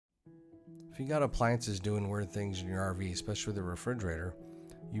you got appliances doing weird things in your RV, especially the refrigerator,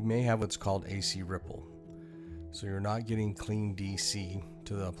 you may have what's called AC ripple. So you're not getting clean DC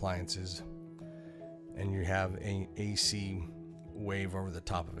to the appliances, and you have an AC wave over the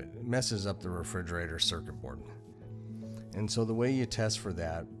top of it. It messes up the refrigerator circuit board. And so the way you test for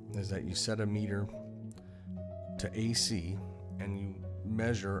that is that you set a meter to AC and you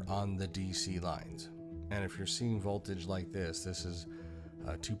measure on the DC lines. And if you're seeing voltage like this is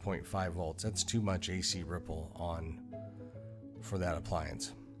 2.5 volts. That's too much AC ripple on for that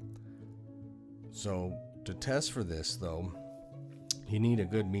appliance. So to test for this though, you need a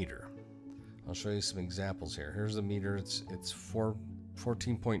good meter. I'll show you some examples here. Here's the meter. It's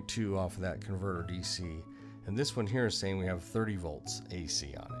 14.2 off of that converter DC. And this one here is saying we have 30 volts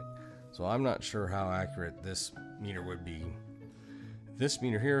AC on it. So I'm not sure how accurate this meter would be. This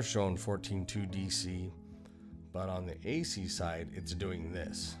meter here is showing 14.2 DC, but on the AC side, it's doing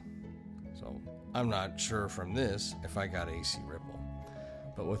this. So I'm not sure from this if I got AC ripple.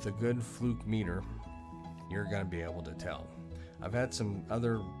 But with a good fluke meter, you're gonna be able to tell. I've had some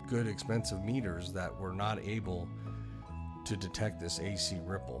other good expensive meters that were not able to detect this AC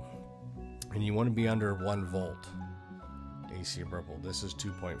ripple. And you want to be under 1 volt AC ripple. This is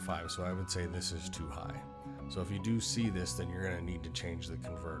 2.5, so I would say this is too high. So if you do see this, then you're going to need to change the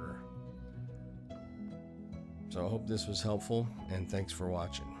converter. So I hope this was helpful, and thanks for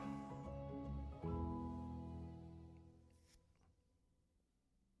watching.